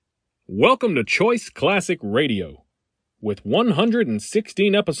Welcome to Choice Classic Radio. With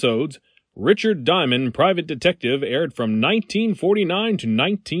 116 episodes, Richard Diamond, Private Detective aired from 1949 to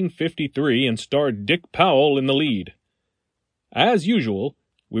 1953 and starred Dick Powell in the lead. As usual,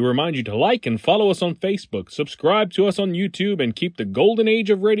 we remind you to like and follow us on Facebook, subscribe to us on YouTube, and keep the golden age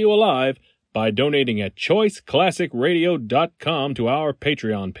of radio alive by donating at choiceclassicradio.com to our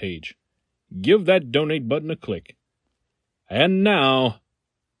Patreon page. Give that donate button a click. And now,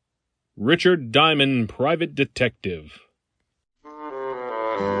 Richard Diamond, Private Detective.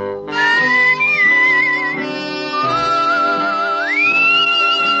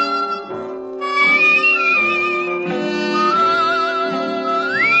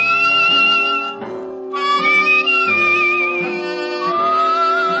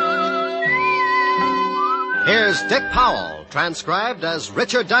 Here's Dick Powell, transcribed as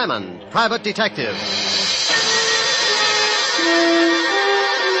Richard Diamond, Private Detective.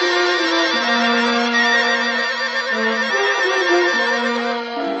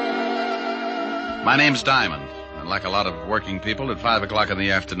 My name's Diamond, and like a lot of working people, at 5 o'clock in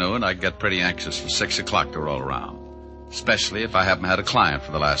the afternoon, I get pretty anxious for 6 o'clock to roll around, especially if I haven't had a client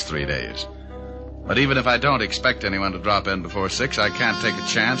for the last 3 days. But even if I don't expect anyone to drop in before 6, I can't take a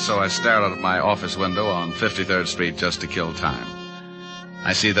chance, so I stare out of my office window on 53rd Street just to kill time.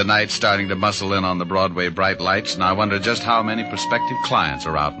 I see the night starting to muscle in on the Broadway bright lights, and I wonder just how many prospective clients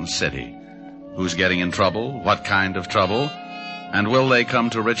are out in the city. Who's getting in trouble? What kind of trouble? And will they come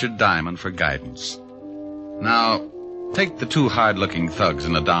to Richard Diamond for guidance? Now, take the two hard-looking thugs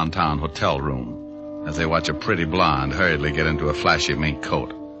in a downtown hotel room as they watch a pretty blonde hurriedly get into a flashy mink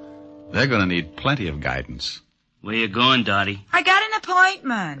coat. They're going to need plenty of guidance. Where you going, Dottie? I got an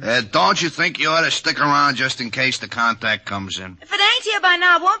appointment. Don't you think you ought to stick around just in case the contact comes in? If it ain't here by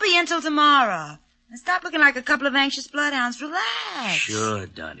now, it won't be until tomorrow. And stop looking like a couple of anxious bloodhounds. Relax. Sure,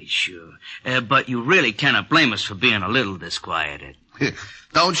 Dottie, sure. But you really cannot blame us for being a little disquieted.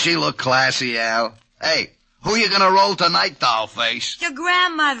 Don't she look classy, Al? Hey, who you gonna roll tonight, dollface? Your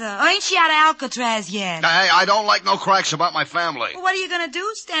grandmother. Or ain't she out of Alcatraz yet? Hey, I don't like no cracks about my family. Well, what are you gonna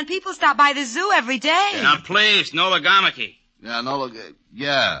do, Stan? People stop by the zoo every day. Now, please, no logomachy. Yeah, no, look,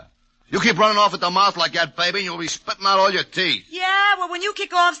 yeah. You keep running off at the mouth like that, baby, and you'll be spitting out all your teeth. Yeah, well, when you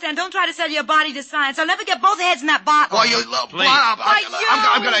kick off, Stan, don't try to sell your body to science. I'll never get both heads in that bottle. Oh, you... Please.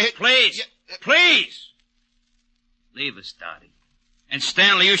 I'm gonna hit... Please. Please. Leave us, Dottie. And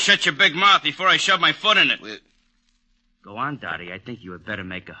Stanley, you shut your big mouth before I shove my foot in it. Go on, Dottie. I think you had better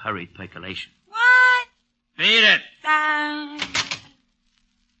make a hurried percolation. What? Beat it.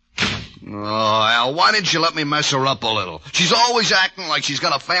 Oh, Al, why didn't you let me mess her up a little? She's always acting like she's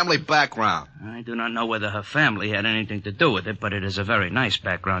got a family background. I do not know whether her family had anything to do with it, but it is a very nice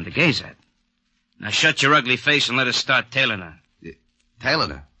background to gaze at. Now shut your ugly face and let us start tailing her. Tailing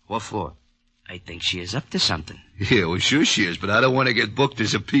her? What for? I think she is up to something. Yeah, well, sure she is, but I don't want to get booked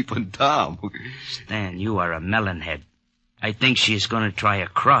as a peeping Tom. Stan, you are a melonhead. I think she is going to try a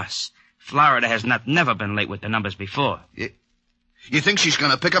cross. Florida has never been late with the numbers before. You think she's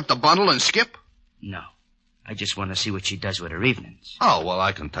going to pick up the bundle and skip? No. I just want to see what she does with her evenings. Oh, well,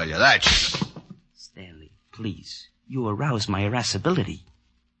 I can tell you that. Stanley, please. You arouse my irascibility.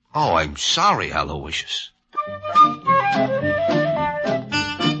 Oh, I'm sorry, Aloysius.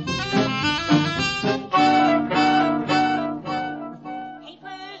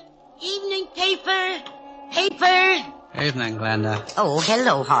 Evening paper. Paper. Evening, Glenda. Oh,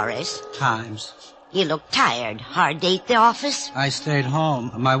 hello, Horace. Times. You look tired. Hard day at the office? I stayed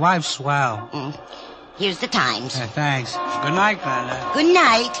home. My wife's swell. Here's the Times. Thanks. Good night, Glenda. Good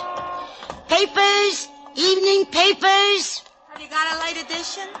night. Papers. Evening papers. Have you got a late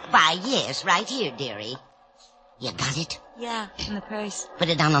edition? Why, yes, right here, dearie. You got it? Yeah, in the purse. Put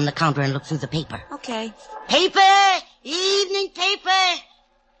it down on the counter and look through the paper. Okay. Paper. Evening paper.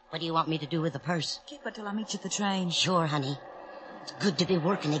 What do you want me to do with the purse? Keep it till I meet you at the train. Sure, honey. It's good to be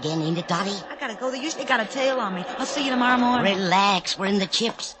working again, ain't it, Dottie? I gotta go. They usually got a tail on me. I'll see you tomorrow morning. Relax. We're in the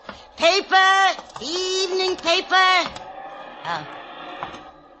chips. Paper. Evening paper.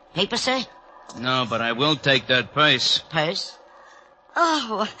 Paper, sir? No, but I will take that purse. Purse?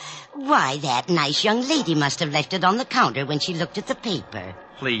 Oh, why, that nice young lady must have left it on the counter when she looked at the paper.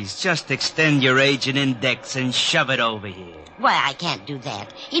 Please, just extend your agent index and shove it over here. Why, I can't do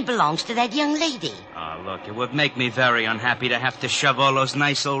that. It belongs to that young lady. Oh, look, it would make me very unhappy to have to shove all those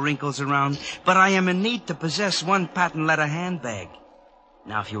nice old wrinkles around, but I am in need to possess one patent leather handbag.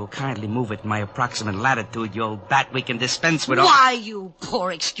 Now, if you will kindly move it in my approximate latitude, you old bat, we can dispense with all... Why, you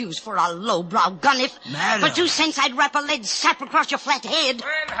poor excuse for a lowbrow gunniff. Madam. For 2 cents, I'd wrap a lead sap across your flat head.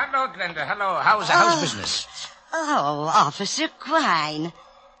 Well, hello, Glenda. Hello. How's business? Oh, Officer Quine.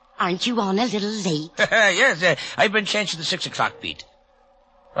 Aren't you on a little late? Yes, I've been changed to the 6 o'clock beat.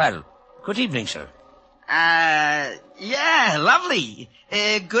 Well, good evening, sir. Yeah, lovely.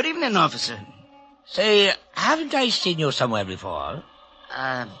 Good evening, officer. Say, haven't I seen you somewhere before?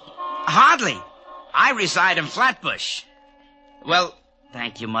 Hardly. I reside in Flatbush. Well,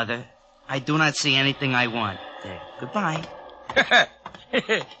 thank you, Mother. I do not see anything I want. There, goodbye.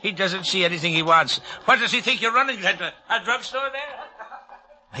 He doesn't see anything he wants. What does he think you're running? A drugstore there?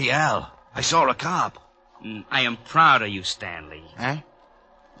 Hey, Al, I saw a cop. I am proud of you, Stanley. Huh?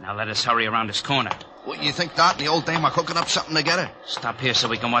 Now let us hurry around this corner. What, you think Dot and the old dame are cooking up something together? Stop here so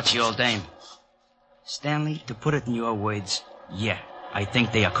we can watch the old dame. Stanley, to put it in your words, yeah, I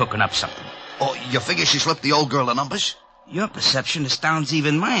think they are cooking up something. Oh, you figure she slipped the old girl the numbers? Your perception astounds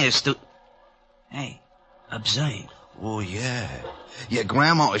even my astute... Hey, observe. Oh, yeah. Your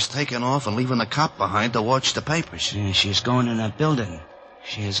grandma is taking off and leaving the cop behind to watch the papers. Yeah, she's going in that building.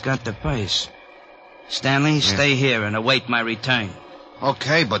 She has got the purse. Stanley, stay here and await my return.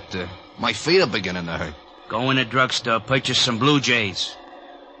 Okay, but my feet are beginning to hurt. Go in a drugstore, purchase some Blue Jays.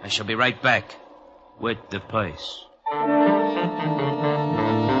 I shall be right back with the purse.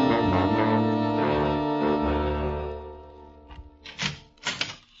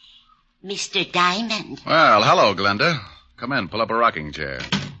 Mr. Diamond. Well, hello, Glenda. Come in, pull up a rocking chair.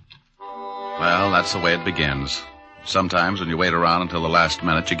 Well, that's the way it begins. Sometimes when you wait around until the last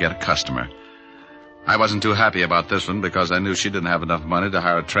minute, you get a customer. I wasn't too happy about this one because I knew she didn't have enough money to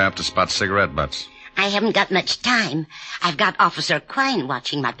hire a tramp to spot cigarette butts. I haven't got much time. I've got Officer Quine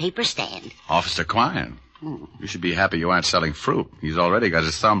watching my paper stand. Officer Quine? You should be happy you aren't selling fruit. He's already got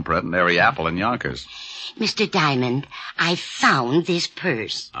his thumbprint in every apple in Yonkers. Mr. Diamond, I found this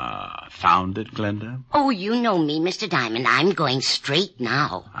purse. Found it, Glenda? Oh, you know me, Mr. Diamond. I'm going straight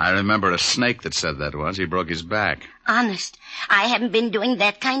now. I remember a snake that said that once. He broke his back. Honest, I haven't been doing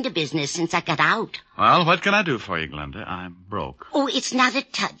that kind of business since I got out. Well, what can I do for you, Glenda? I'm broke. Oh, it's not a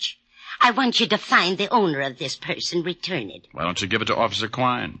touch. I want you to find the owner of this purse and return it. Why don't you give it to Officer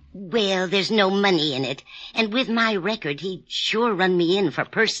Quine? Well, there's no money in it. And with my record, he'd sure run me in for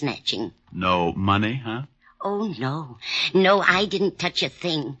purse snatching. No money, huh? Oh, no. No, I didn't touch a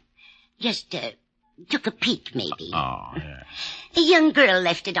thing. Just, took a peek, maybe. Oh, yeah. A young girl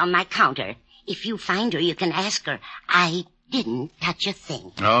left it on my counter. If you find her, you can ask her. I didn't touch a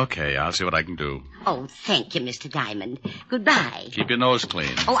thing. Okay, I'll see what I can do. Oh, thank you, Mr. Diamond. Goodbye. Keep your nose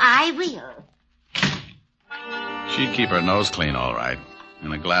clean. Oh, I will. She'd keep her nose clean, all right.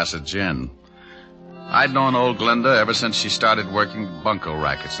 And a glass of gin. I'd known old Glenda ever since she started working bunco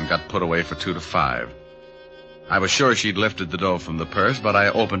rackets and got put away for 2 to 5. I was sure she'd lifted the dough from the purse, but I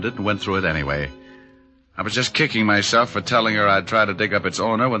opened it and went through it anyway. I was just kicking myself for telling her I'd try to dig up its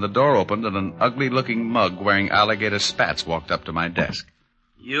owner when the door opened and an ugly-looking mug wearing alligator spats walked up to my desk.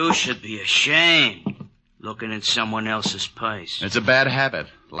 You should be ashamed, looking in someone else's purse. It's a bad habit,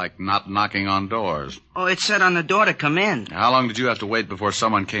 like not knocking on doors. Oh, it said on the door to come in. How long did you have to wait before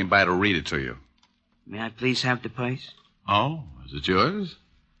someone came by to read it to you? May I please have the purse? Oh, is it yours?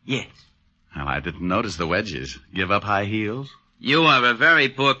 Yes. Well, I didn't notice the wedges. Give up high heels? You are a very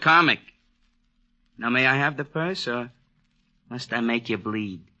poor comic. Now, may I have the purse, or must I make you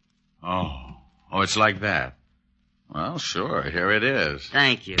bleed? Oh, it's like that. Well, sure, here it is.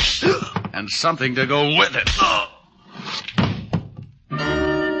 Thank you. And something to go with it.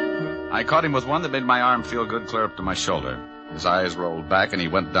 I caught him with one that made my arm feel good clear up to my shoulder. His eyes rolled back, and he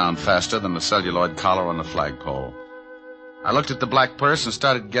went down faster than the celluloid collar on the flagpole. I looked at the black purse and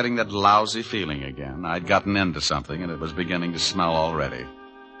started getting that lousy feeling again. I'd gotten into something, and it was beginning to smell already.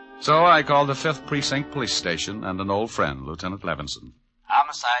 So I called the 5th Precinct Police Station and an old friend, Lieutenant Levinson.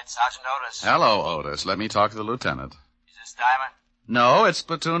 Homicide, Sergeant Otis. Hello, Otis. Let me talk to the lieutenant. Is this Diamond? No, it's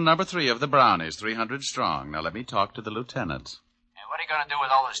platoon number 3 of the Brownies, 300 strong. Now let me talk to the lieutenant. Hey, what are you going to do with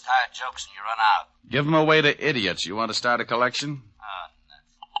all those tired jokes when you run out? Give them away to idiots. You want to start a collection?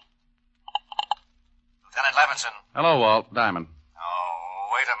 Lieutenant Levinson. Hello, Walt. Diamond. Oh,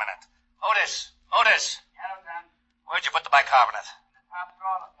 wait a minute. Otis! Yeah, Lieutenant. Where'd you put the bicarbonate? In the top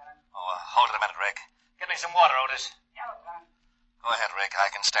drawer, Lieutenant. Oh, hold it a minute, Rick. Get me some water, Otis. Yeah, Lieutenant. Go ahead, Rick.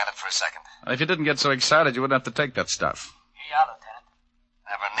 I can stand it for a second. If you didn't get so excited, you wouldn't have to take that stuff. Here you are, Lieutenant.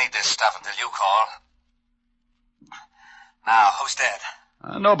 Never need this stuff until you call. Now, who's dead?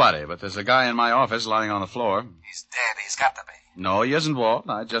 Nobody, but there's a guy in my office lying on the floor. He's dead. He's got to be. No, he isn't, Walt.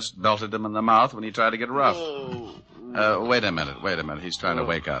 I just belted him in the mouth when he tried to get rough. Wait a minute. He's trying to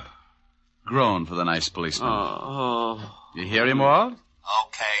wake up. Groan for the nice policeman. You hear him, Walt?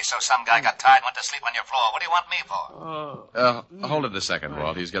 Okay, so some guy got tired and went to sleep on your floor. What do you want me for? Hold it a second,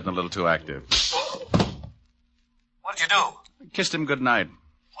 Walt. He's getting a little too active. What did you do? Kissed him good night.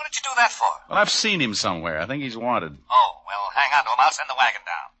 What did you do that for? Well, I've seen him somewhere. I think he's wanted. Oh, well, hang on to him. I'll send the wagon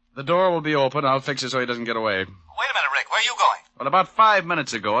down. The door will be open. I'll fix it so he doesn't get away. Wait a minute, Rick. Where are you going? Well, about 5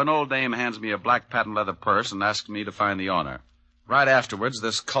 minutes ago, an old dame hands me a black patent leather purse and asks me to find the owner. Right afterwards,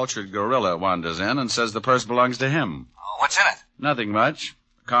 this cultured gorilla wanders in and says the purse belongs to him. Oh, what's in it? Nothing much.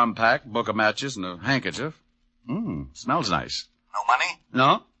 A compact, book of matches, and a handkerchief. Smells nice. No money?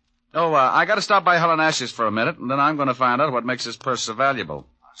 No? Oh, I gotta stop by Helen Ash's for a minute, and then I'm gonna find out what makes this purse so valuable.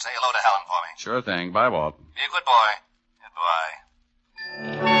 Say hello to Helen for me. Sure thing. Bye, Walt. Be a good boy. Goodbye.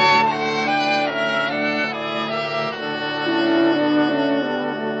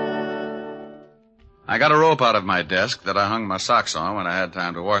 I got a rope out of my desk that I hung my socks on when I had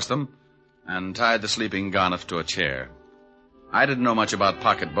time to wash them, and tied the sleeping Garniff to a chair. I didn't know much about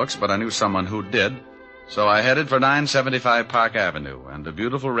pocketbooks, but I knew someone who did, so I headed for 975 Park Avenue and a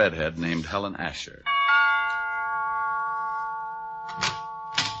beautiful redhead named Helen Asher.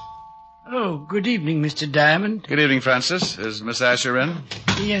 Oh, good evening, Mr. Diamond. Good evening, Francis. Is Miss Asher in?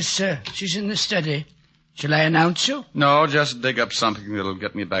 Yes, sir. She's in the study. Shall I announce you? No, just dig up something that'll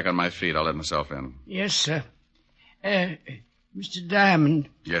get me back on my feet. I'll let myself in. Yes, sir. Mr. Diamond.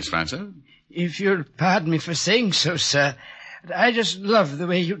 Yes, Francis? If you'll pardon me for saying so, sir, I just love the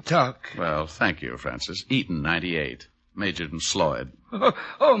way you talk. Well, thank you, Francis. Eaton, 98. Majored in Sloyd.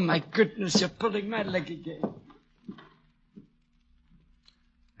 Oh, my goodness, you're pulling my leg again.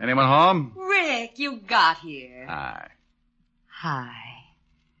 Anyone home? Rick, you got here. Hi. Hi.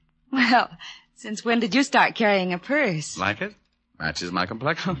 Well, since when did you start carrying a purse? Like it? Matches my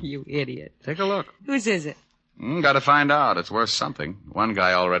complexion. You idiot. Take a look. Whose is it? Gotta find out. It's worth something. One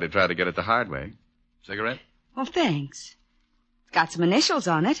guy already tried to get it the hard way. Cigarette? Well, thanks. It's got some initials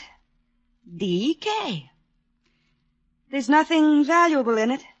on it. D.K. There's nothing valuable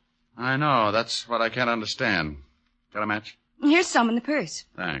in it. I know. That's what I can't understand. Got a match? Here's some in the purse.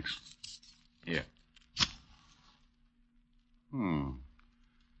 Thanks. Here.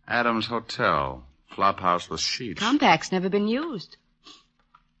 Adams Hotel. Flophouse with sheets. Compact's never been used.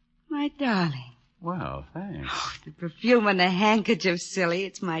 My darling. Well, thanks. Oh, the perfume and the handkerchief, silly.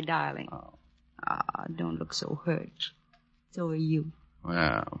 It's my darling. Oh. Ah, don't look so hurt. So are you.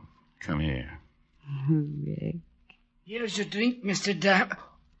 Well, come here. Rick. Here's your drink, Mr. Diamond.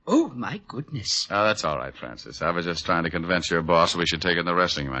 Oh, my goodness. Oh, that's all right, Francis. I was just trying to convince your boss we should take in the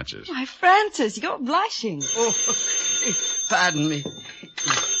wrestling matches. Why, Francis, you're blushing. Oh, pardon me.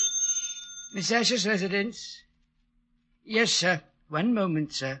 Miss Asher's residence? Yes, sir. One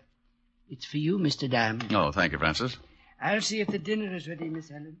moment, sir. It's for you, Mr. Diamond. Oh, thank you, Francis. I'll see if the dinner is ready, Miss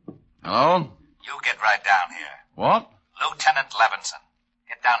Helen. Hello? You get right down here. What? Lieutenant Levinson.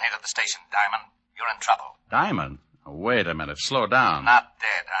 Get down here to the station, Diamond. You're in trouble. Diamond? Oh, wait a minute. Slow down. Not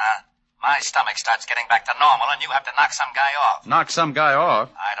dead, huh? My stomach starts getting back to normal, and you have to knock some guy off. Knock some guy off?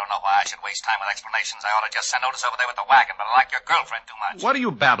 I don't know why I should waste time with explanations. I ought to just send Otis over there with the wagon, but I like your girlfriend too much. What are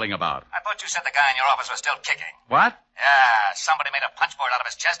you babbling about? I thought you said the guy in your office was still kicking. What? Yeah, somebody made a punch board out of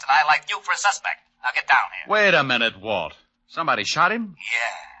his chest, and I liked you for a suspect. Now get down here. Wait a minute, Walt. Somebody shot him?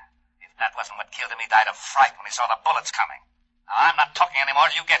 Yeah. If that wasn't what killed him, he died of fright when he saw the bullets coming. Now, I'm not talking anymore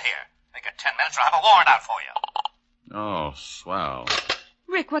till you get here. Make it 10 minutes or I'll have a warrant out for you. Oh, swell.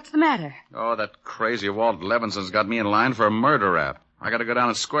 Rick, what's the matter? Oh, that crazy Walt Levinson's got me in line for a murder rap. I gotta go down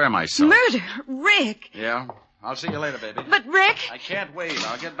and square myself. Murder? Rick! Yeah? I'll see you later, baby. But, Rick... I can't wait.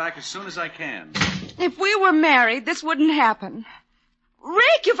 I'll get back as soon as I can. If we were married, this wouldn't happen.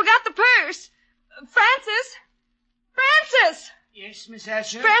 Rick, you forgot the purse. Francis? Francis! Yes, Miss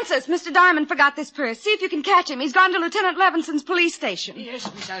Asher? Francis, Mr. Diamond forgot this purse. See if you can catch him. He's gone to Lieutenant Levinson's police station. Yes,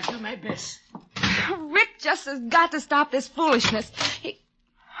 Miss, I'll do my best. Rick just has got to stop this foolishness.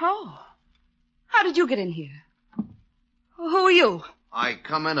 Oh. How did you get in here? Who are you? I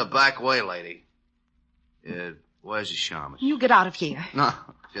come in a back way, lady. Where's the shaman? You get out of here. No,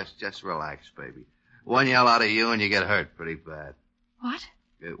 just relax, baby. One yell out of you and you get hurt pretty bad. What?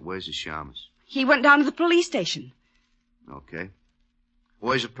 Where's the shaman? He went down to the police station. Okay.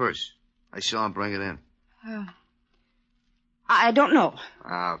 Where's the purse? I saw him bring it in. I don't know.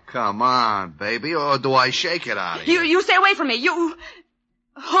 Oh, come on, baby, or do I shake it out of you? You stay away from me. You...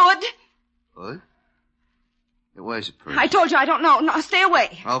 Hood? Hood? Where's the purse? I told you I don't know. No, stay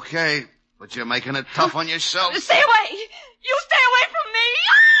away. Okay, but you're making it tough on yourself. Stay away. You stay away from me.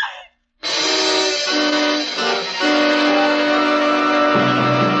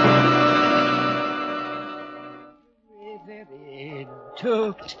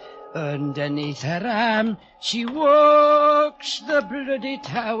 Tucked underneath her arm, she walks the bloody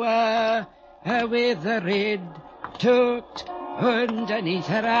tower with the red tucked underneath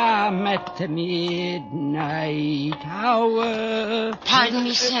her arm at the midnight hour. Pardon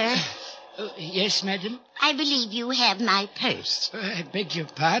me, sir. Yes, madam? I believe you have my purse. I beg your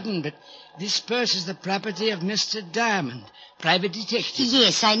pardon, but this purse is the property of Mr. Diamond, private detective.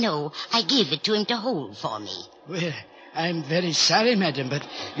 Yes, I know. I gave it to him to hold for me. Well, I'm very sorry, madam, but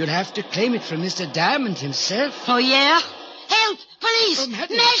you'll have to claim it from Mr. Diamond himself. Oh, yeah? Help! Police! Oh,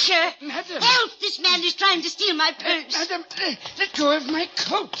 madam. Measure! Madam. Help! This man is trying to steal my purse. Madam, let go of my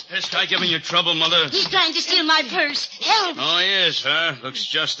coat. This guy giving you trouble, Mother? He's trying to steal my purse. Help! Oh, yes, huh? Looks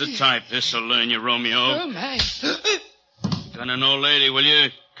just the type. This'll learn you, Romeo. Oh, my. Gun an old lady, will you?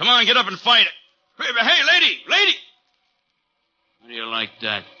 Come on, get up and fight it. Hey, lady! How do you like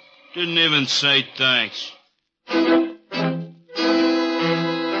that? Didn't even say thanks.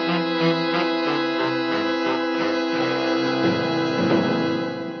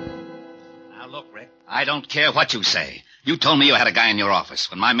 I don't care what you say. You told me you had a guy in your office.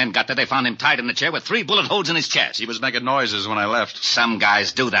 When my men got there, they found him tied in the chair with 3 bullet holes in his chest. He was making noises when I left. Some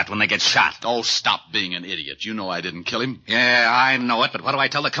guys do that when they get shot. Oh, stop being an idiot. You know I didn't kill him. Yeah, I know it, but what do I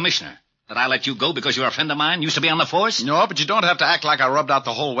tell the commissioner? That I let you go because you're a friend of mine? Used to be on the force? No, but you don't have to act like I rubbed out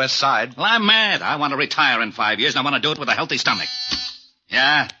the whole West Side. Well, I'm mad. I want to retire in 5 years, and I want to do it with a healthy stomach.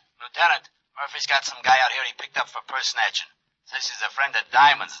 Yeah? Lieutenant, Murphy's got some guy out here he picked up for purse snatching. Says he's a friend of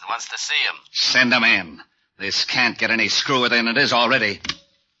Diamond's and wants to see him. Send him in. This can't get any screwier than it is already.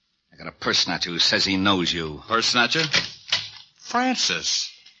 I got a purse snatcher who says he knows you. Purse snatcher? Francis.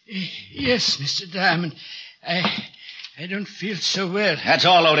 Yes, Mr. Diamond. I don't feel so well. That's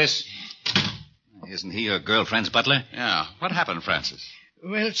all, Otis. Isn't he your girlfriend's butler? Yeah. What happened, Francis?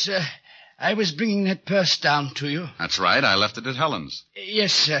 Well, sir, I was bringing that purse down to you. That's right. I left it at Helen's.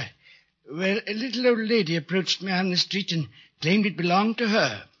 Yes, sir. Well, a little old lady approached me on the street and claimed it belonged to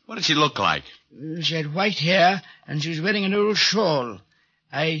her. What did she look like? She had white hair, and she was wearing an old shawl.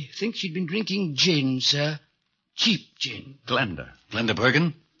 I think she'd been drinking gin, sir. Cheap gin. Glenda. Glenda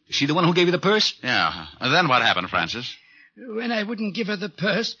Bergen? Is she the one who gave you the purse? Yeah. And then what happened, Francis? When I wouldn't give her the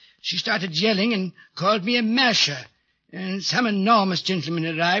purse, she started yelling and called me a masher. And some enormous gentleman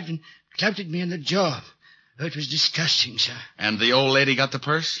arrived and clouted me in the jaw. Oh, it was disgusting, sir. And the old lady got the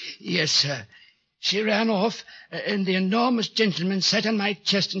purse? Yes, sir. She ran off, and the enormous gentleman sat on my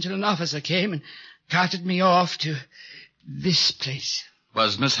chest until an officer came and carted me off to this place.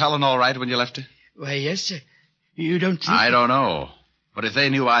 Was Miss Helen all right when you left her? Why, yes, sir. You don't think... I don't know. But if they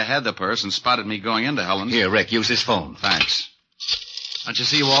knew I had the purse and spotted me going into Helen's... Here, Rick, use this phone. Thanks. Don't you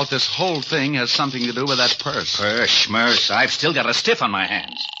see, Walt, this whole thing has something to do with that purse. Purse, schmurse. I've still got a stiff on my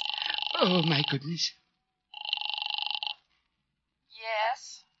hands. Oh, my goodness.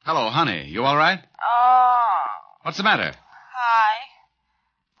 Yes? Hello, honey. You all right? Oh. What's the matter? Hi.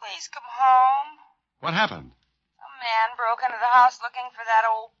 Please come home. What happened? A man broke into the house looking for that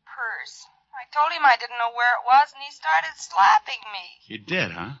old purse. I told him I didn't know where it was, and he started slapping me. He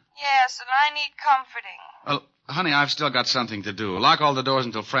did, huh? Yes, and I need comforting. Well, honey, I've still got something to do. Lock all the doors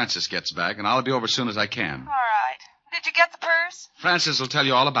until Francis gets back, and I'll be over as soon as I can. All right. Did you get the purse? Francis will tell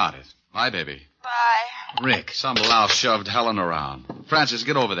you all about it. Bye, baby. Bye. Rick. Some louse shoved Helen around. Francis,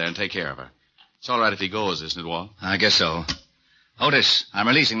 get over there and take care of her. It's all right if he goes, isn't it, Walt? I guess so. Otis, I'm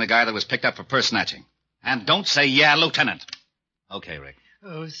releasing the guy that was picked up for purse snatching. And don't say, yeah, Lieutenant. Okay, Rick.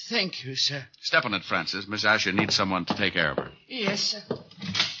 Oh, thank you, sir. Step on it, Francis. Miss Asher needs someone to take care of her. Yes, sir.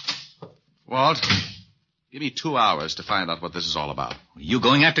 Walt, give me 2 hours to find out what this is all about. You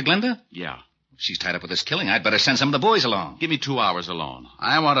going after Glenda? Yeah. She's tied up with this killing. I'd better send some of the boys along. Give me 2 hours alone.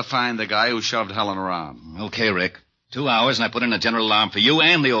 I want to find the guy who shoved Helen around. Okay, Rick. 2 hours, and I put in a general alarm for you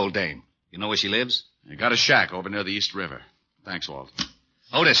and the old dame. You know where she lives? I got a shack over near the East River. Thanks, Walt.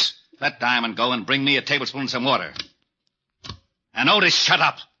 Otis, let Diamond go and bring me a tablespoon and some water. And Otis, shut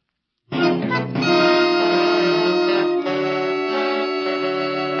up.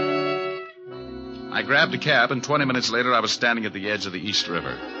 I grabbed a cab, and 20 minutes later I was standing at the edge of the East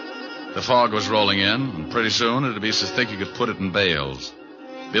River. The fog was rolling in, and pretty soon it'd be so thick you could put it in bales.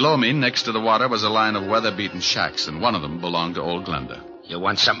 Below me, next to the water, was a line of weather-beaten shacks, and one of them belonged to old Glenda. You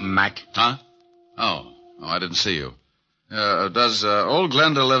want something, Mac? Huh? Oh, I didn't see you. Does old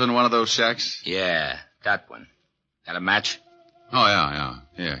Glenda live in one of those shacks? Yeah, that one. Got a match? Oh, yeah.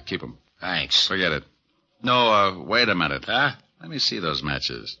 Here, keep them. Thanks. Forget it. No, wait a minute. Huh? Let me see those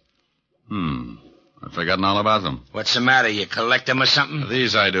matches. I've forgotten all about them. What's the matter? You collect them or something?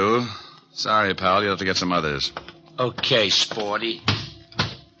 These I do. Sorry, pal. You'll have to get some others. Okay, Sporty.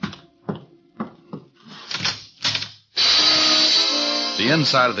 The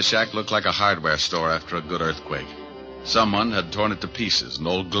inside of the shack looked like a hardware store after a good earthquake. Someone had torn it to pieces, and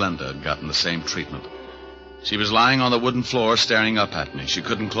old Glenda had gotten the same treatment. She was lying on the wooden floor staring up at me. She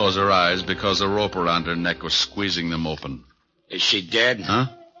couldn't close her eyes because the rope around her neck was squeezing them open. Is she dead? Huh?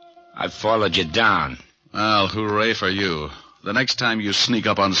 I followed you down. Well, hooray for you. The next time you sneak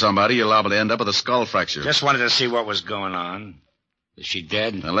up on somebody, you're liable to end up with a skull fracture. Just wanted to see what was going on. Is she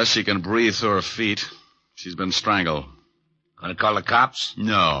dead? Unless she can breathe through her feet. She's been strangled. Gonna call the cops?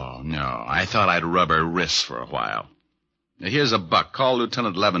 No. I thought I'd rub her wrists for a while. Now, here's a buck. Call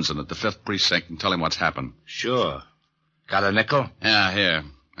Lieutenant Levinson at the 5th Precinct and tell him what's happened. Sure. Got a nickel? Yeah, here.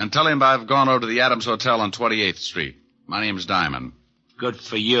 And tell him I've gone over to the Adams Hotel on 28th Street. My name's Diamond. Good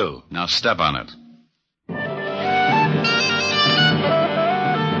for you. Now step on it.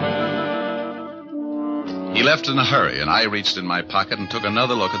 He left in a hurry, and I reached in my pocket and took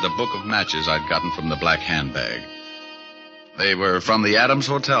another look at the book of matches I'd gotten from the black handbag. They were from the Adams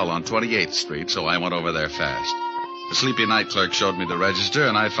Hotel on 28th Street, so I went over there fast. The sleepy night clerk showed me the register,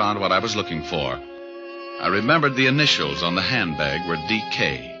 and I found what I was looking for. I remembered the initials on the handbag were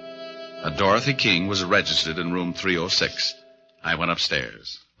D.K. A Dorothy King was registered in room 306. I went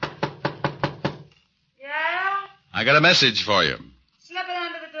upstairs. Yeah? I got a message for you. Slip it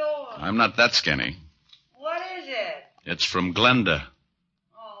under the door. I'm not that skinny. What is it? It's from Glenda.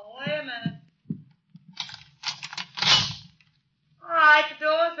 Oh, wait a minute. All right, the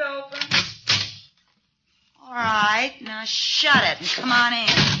door's open. All right, now shut it and come on in.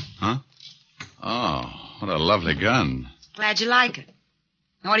 Huh? Oh, what a lovely gun. Glad you like it.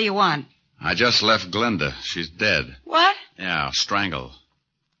 Now, what do you want? I just left Glenda. She's dead. What? Yeah, strangled.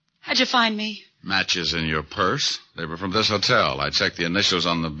 How'd you find me? Matches in your purse. They were from this hotel. I checked the initials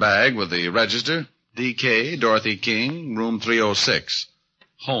on the bag with the register. D.K., Dorothy King, room 306.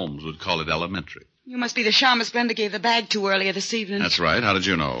 Holmes would call it elementary. You must be the shamus Glenda gave the bag to earlier this evening. That's right. How did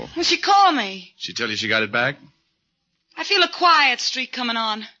you know? Well, she called me. She tell you she got it back? I feel a quiet streak coming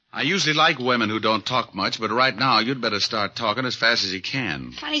on. I usually like women who don't talk much, but right now you'd better start talking as fast as you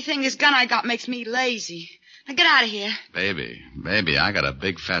can. Funny thing, this gun I got makes me lazy. Now get out of here. Baby, I got a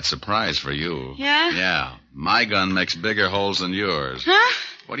big fat surprise for you. Yeah? Yeah. My gun makes bigger holes than yours. Huh?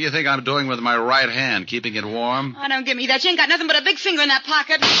 What do you think I'm doing with my right hand, keeping it warm? Oh, don't give me that. You ain't got nothing but a big finger in that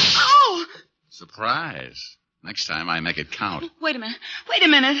pocket. Oh! Surprise. Next time I make it count. Wait a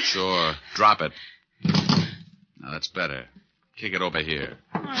minute. Sure. Drop it. Now, that's better. Kick it over here.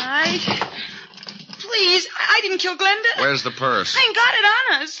 All right. Please, I didn't kill Glenda. Where's the purse? I ain't got it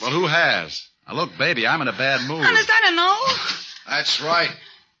on us. Well, who has? Now, look, baby, I'm in a bad mood. Honest, I don't know. That's right.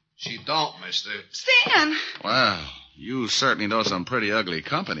 She don't, mister. Stan. Well, you certainly know some pretty ugly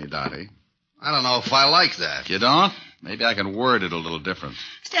company, Dottie. I don't know if I like that. You don't? Maybe I can word it a little different.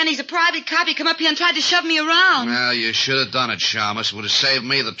 Stan, he's a private cop. He come up here and tried to shove me around. Well, you should have done it, Shamus. It would have saved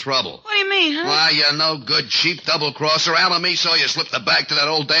me the trouble. What do you mean, huh? Why, you no good, cheap double-crosser. Al and me saw you slip the bag to that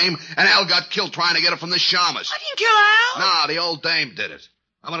old dame, and Al got killed trying to get it from the Shamus. I didn't kill Al. No, the old dame did it.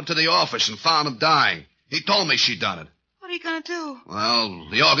 I went up to the office and found him dying. He told me she'd done it. What are you going to do? Well,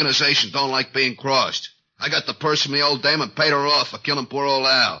 the organization don't like being crossed. I got the purse from the old dame and paid her off for killing poor old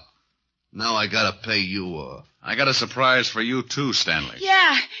Al. Now I gotta pay you off. I got a surprise for you, too, Stanley.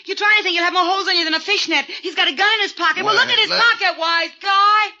 Yeah. You try anything, you'll have more holes on you than a fishnet. He's got a gun in his pocket. Well, look at his pocket, wise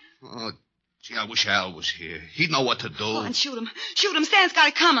guy. Oh, gee, I wish Al was here. He'd know what to do. Go on, shoot him. Shoot him. Stan's got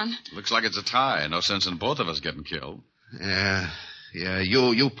it coming. Looks like it's a tie. No sense in both of us getting killed. Yeah,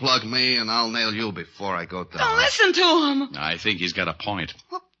 you plug me, and I'll nail you before I go down. Don't listen to him. I think he's got a point.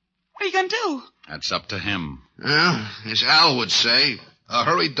 What are you going to do? That's up to him. Well, as Al would say, a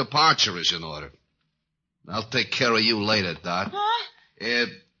hurried departure is in order. I'll take care of you later, Dot. Huh?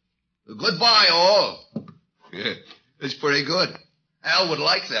 Goodbye, all. Yeah, it's pretty good. Al would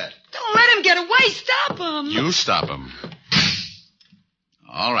like that. Don't let him get away. Stop him. You stop him.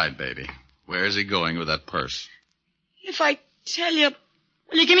 All right, baby. Where is he going with that purse? If I tell you,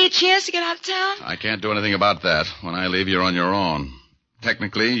 will you give me a chance to get out of town? I can't do anything about that. When I leave, you're on your own.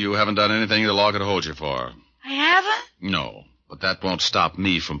 Technically, you haven't done anything the law could hold you for. I haven't? No, but that won't stop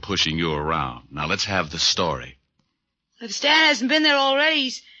me from pushing you around. Now, let's have the story. If Stan hasn't been there already,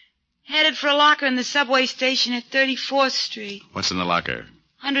 he's headed for a locker in the subway station at 34th Street. What's in the locker?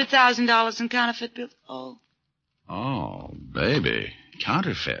 $100,000 in counterfeit bills. Oh, baby.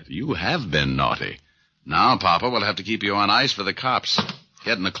 Counterfeit. You have been naughty. Now, Papa, we'll have to keep you on ice for the cops.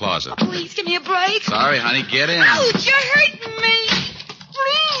 Get in the closet. Oh, please, give me a break. Sorry, honey. Get in. Ouch, you're hurting me.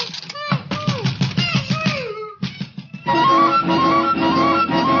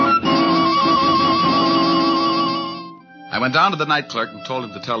 I went down to the night clerk and told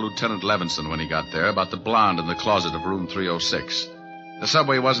him to tell Lieutenant Levinson when he got there about the blonde in the closet of room 306. The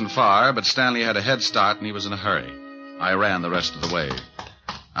subway wasn't far, but Stanley had a head start and he was in a hurry. I ran the rest of the way.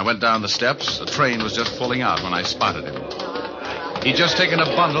 I went down the steps. A train was just pulling out when I spotted him. He'd just taken a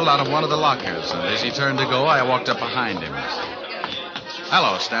bundle out of one of the lockers, and as he turned to go, I walked up behind him.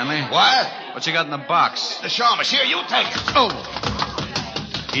 Hello, Stanley. What? What you got in the box? The Sharmas. Here, you take it. Oh!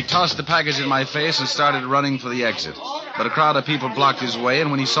 He tossed the package in my face and started running for the exit. But a crowd of people blocked his way, and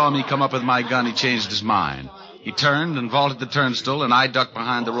when he saw me come up with my gun, he changed his mind. He turned and vaulted the turnstile, and I ducked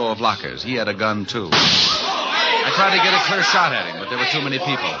behind the row of lockers. He had a gun, too. I tried to get a clear shot at him, but there were too many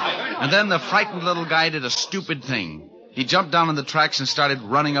people. And then the frightened little guy did a stupid thing. He jumped down on the tracks and started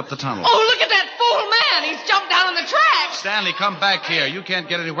running up the tunnel. Oh, look at that fool man. He's jumped down on the tracks. Stanley, come back here. You can't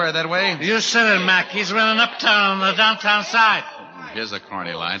get anywhere that way. You said it, Mac. He's running uptown on the downtown side. Here's a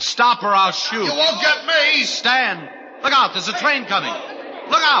corny line. Stop or I'll shoot. You won't get me. Stand. Look out. There's a train coming.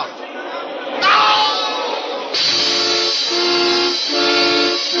 Look out. No!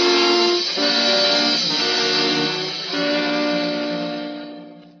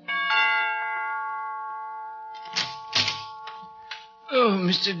 Oh,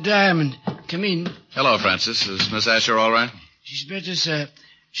 Mr. Diamond, come in. Hello, Francis. Is Miss Asher all right? She's better, sir.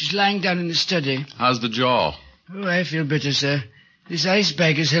 She's lying down in the study. How's the jaw? Oh, I feel better, sir. This ice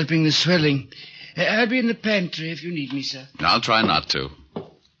bag is helping the swelling. I'll be in the pantry if you need me, sir. I'll try not to.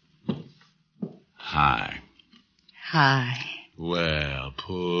 Hi. Hi. Well,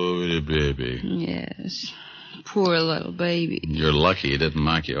 poor little baby. Yes. Poor little baby. You're lucky he didn't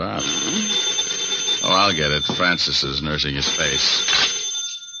knock you out. Oh, I'll get it. Francis is nursing his face.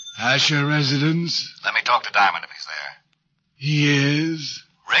 Asher residence? Let me talk to Diamond if he's there. He is.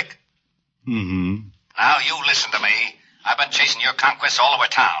 Rick? Mm-hmm. Now, you listen to me. I've been chasing your conquests all over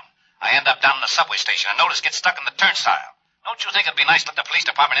town. I end up down in the subway station and notice get stuck in the turnstile. Don't you think it'd be nice to let the police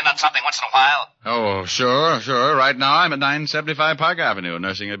department in on something once in a while? Oh, sure. Right now I'm at 975 Park Avenue,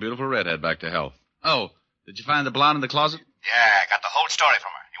 nursing a beautiful redhead back to health. Oh, did you find the blonde in the closet? Yeah, I got the whole story from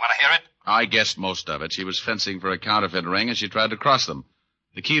her. You want to hear it? I guessed most of it. She was fencing for a counterfeit ring, and she tried to cross them.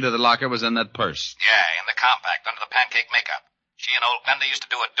 The key to the locker was in that purse. Yeah, in the compact, under the pancake makeup. She and old Glenda used to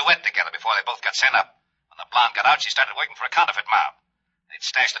do a duet together before they both got sent up. When the blonde got out, she started working for a counterfeit mob. They'd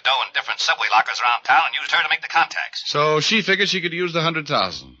stashed the dough in different subway lockers around town and used her to make the contacts. So she figured she could use the 100,000.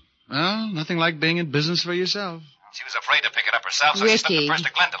 Well, nothing like being in business for yourself. She was afraid to pick it up herself, so she slipped the purse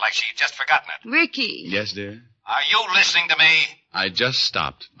to Glenda like she'd just forgotten it. Ricky. Yes, dear? Are you listening to me? I just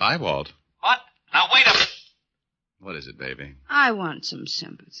stopped. Bye, Walt. What? Now, wait a minute. What is it, baby? I want some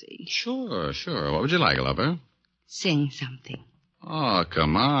sympathy. Sure. What would you like, lover? Sing something. Oh,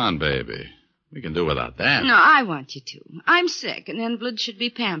 come on, baby. We can do without that. No, I want you to. I'm sick. An invalid should be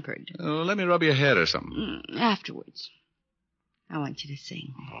pampered. Let me rub your head or something. Afterwards. I want you to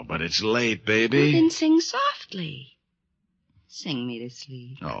sing. Oh, but it's late, baby. Well, then sing softly. Sing me to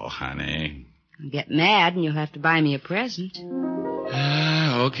sleep. Oh, honey. I'll get mad and you'll have to buy me a present.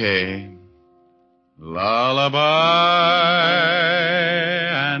 Okay. Lullaby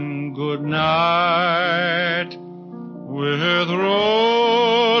and good night with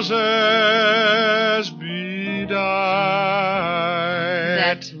roses bedight.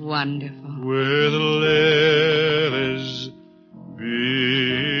 That's wonderful. With lilies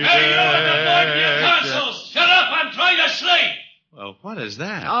bedight. Hey, you at the door of your consoles! Shut up, I'm trying to sleep! Well, what is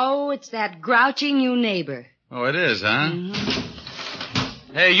that? Oh, it's that grouchy new neighbor. Oh, it is, huh? Mm-hmm.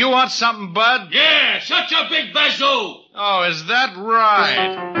 Hey, you want something, bud? Yeah, shut your big bazoo! Oh, is that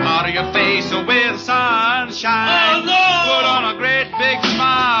right? Out of your face with sunshine. Oh, no! Put on a great big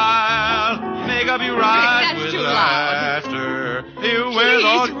smile. Make up your eyes with laughter.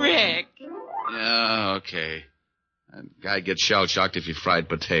 Please, Rick. Yeah, okay. That guy gets shell-shocked if you fried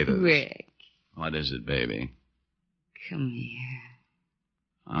potatoes. Rick. What is it, baby? Come here.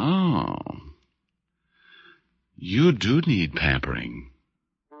 Oh. You do need pampering.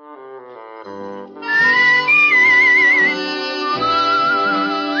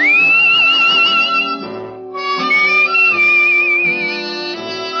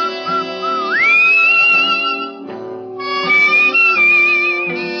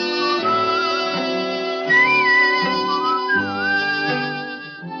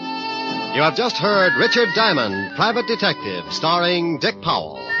 You have just heard Richard Diamond, Private Detective, starring Dick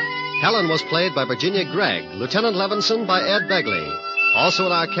Powell. Helen was played by Virginia Gregg, Lieutenant Levinson by Ed Begley. Also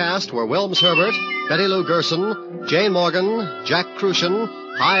in our cast were Wilms Herbert, Betty Lou Gerson, Jane Morgan, Jack Crucian,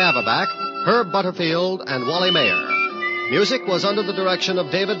 Hy Averback, Herb Butterfield, and Wally Mayer. Music was under the direction of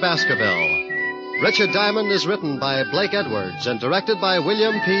David Baskerville. Richard Diamond is written by Blake Edwards and directed by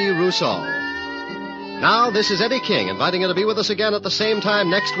William P. Rousseau. Now, this is Eddie King inviting you to be with us again at the same time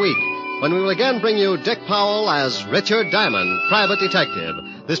next week, when we will again bring you Dick Powell as Richard Diamond, Private Detective.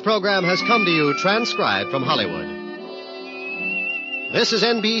 This program has come to you transcribed from Hollywood. This is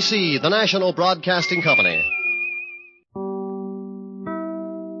NBC, the national broadcasting company.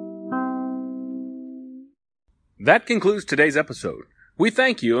 That concludes today's episode. We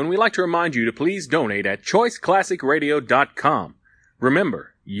thank you, and we'd like to remind you to please donate at choiceclassicradio.com.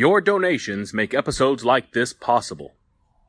 Remember, your donations make episodes like this possible.